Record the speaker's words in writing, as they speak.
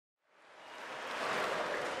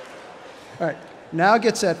All right, now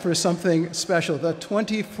get set for something special, the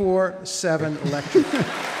 24/7 lecture.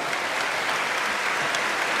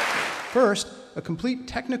 First, a complete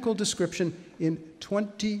technical description in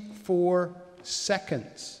 24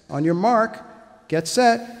 seconds. On your mark, get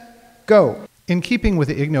set, go. In keeping with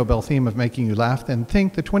the Ig Nobel theme of making you laugh, then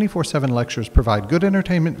think, the 24/7 lectures provide good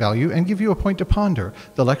entertainment value and give you a point to ponder.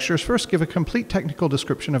 The lectures first give a complete technical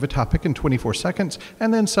description of a topic in 24 seconds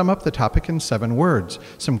and then sum up the topic in 7 words.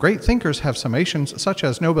 Some great thinkers have summations, such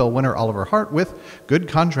as Nobel winner Oliver Hart with, "Good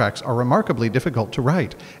contracts are remarkably difficult to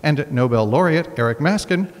write," and Nobel laureate Eric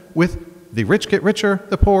Maskin with, "The rich get richer,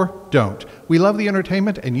 the poor don't." We love the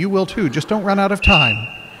entertainment, and you will too. Just don't run out of time.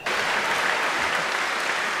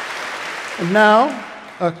 And now,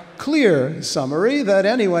 a clear summary that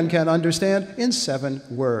anyone can understand in 7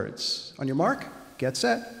 words. On your mark, get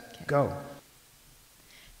set, go.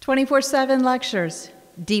 24/7 lectures,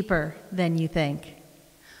 deeper than you think.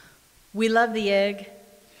 We love the Ig.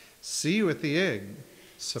 See you at the Ig.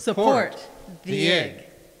 Support the Ig.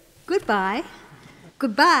 Goodbye.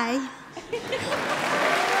 Goodbye.